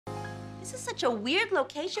This is such a weird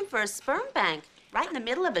location for a sperm bank, right in the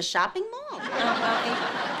middle of a shopping mall.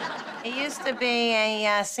 Well, it used to be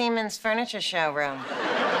a Siemens furniture showroom.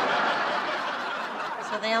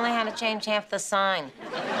 So they only had to change half the sign.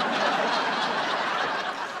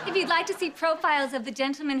 If you'd like to see profiles of the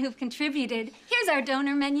gentlemen who've contributed, here's our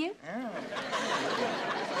donor menu.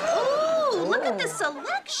 Oh. Ooh, look at the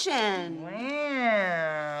selection.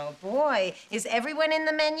 Wow, boy. Is everyone in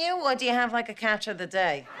the menu, or do you have like a catch of the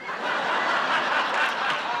day?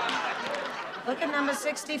 Look at number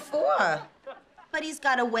 64. But he's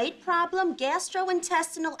got a weight problem,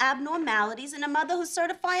 gastrointestinal abnormalities, and a mother who's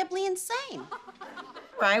certifiably insane.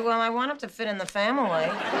 Right, well, I want him to fit in the family.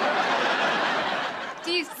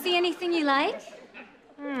 Do you see anything you like?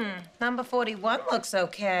 Number 41 looks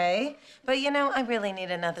okay. But, you know, I really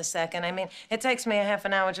need another second. I mean, it takes me a half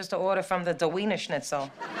an hour just to order from the Wiener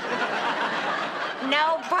Schnitzel.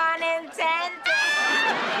 No pun intended.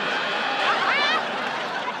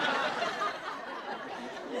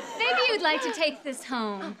 Maybe you'd like to take this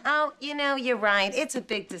home. Oh, you know, you're right. It's a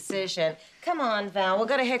big decision. Come on, Val. We'll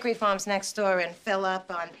go to Hickory Farms next door and fill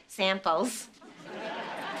up on samples.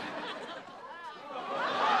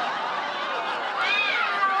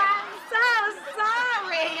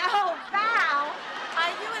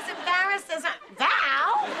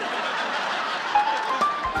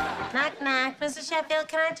 Knock, knock. Mr. Sheffield,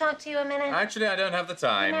 can I talk to you a minute? Actually, I don't have the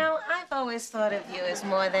time. You know, I've always thought of you as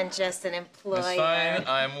more than just an employee. Miss Fine,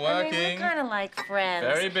 I'm working. I mean, we're kind of like friends.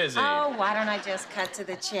 Very busy. Oh, why don't I just cut to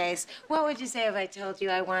the chase? What would you say if I told you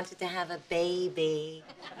I wanted to have a baby?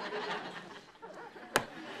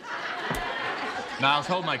 Niles,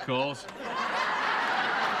 hold my calls.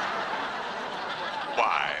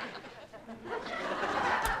 Why?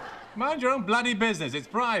 Mind your own bloody business. It's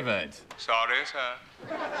private. Sorry, sir.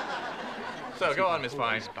 So, go on, Miss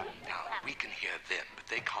Fine. But now, we can hear them, but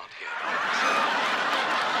they can't hear us.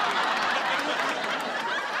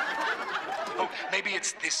 Oh, maybe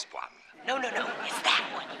it's this one. No. It's that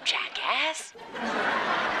one, you jackass.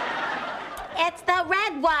 It's the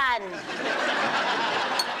red one.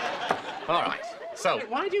 All right. So,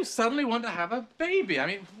 why do you suddenly want to have a baby? I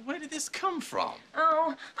mean, where did this come from?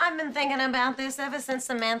 Oh, I've been thinking about this ever since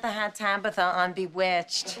Samantha had Tabitha on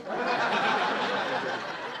Bewitched.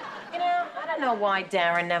 You know, I don't know why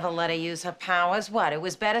Darren never let her use her powers. What, it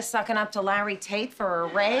was better sucking up to Larry Tate for a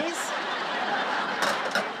raise?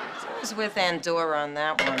 I was with Andorra on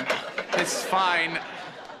that one. It's fine.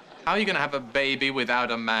 How are you going to have a baby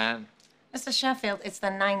without a man? Mr. Sheffield, it's the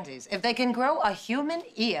 90s. If they can grow a human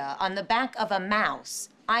ear on the back of a mouse,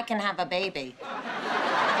 I can have a baby.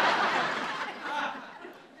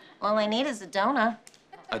 All I need is a donor.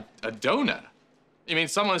 A donor? You mean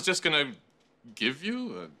someone's just going to give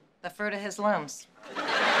you The fruit of his looms.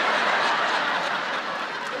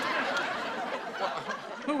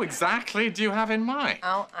 Who exactly do you have in mind?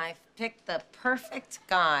 Oh, I've picked the perfect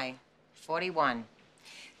guy. 41.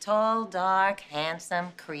 Tall, dark,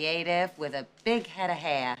 handsome, creative, with a big head of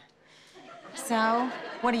hair. So,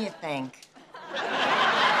 what do you think?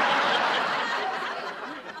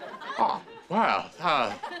 Oh, well,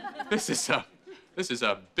 this is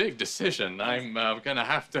a big decision. I'm gonna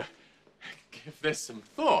have to give this some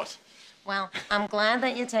thought. Well, I'm glad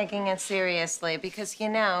that you're taking it seriously because, you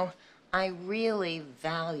know, I really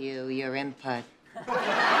value your input.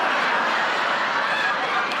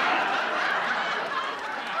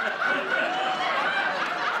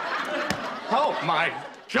 Oh, my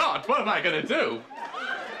God, what am I gonna do?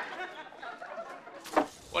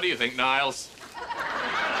 What do you think, Niles?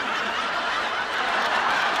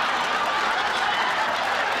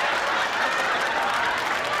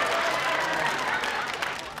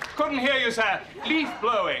 Couldn't hear you, sir. Leaf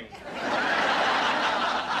blowing.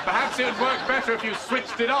 Perhaps it would work better if you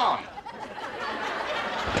switched it on.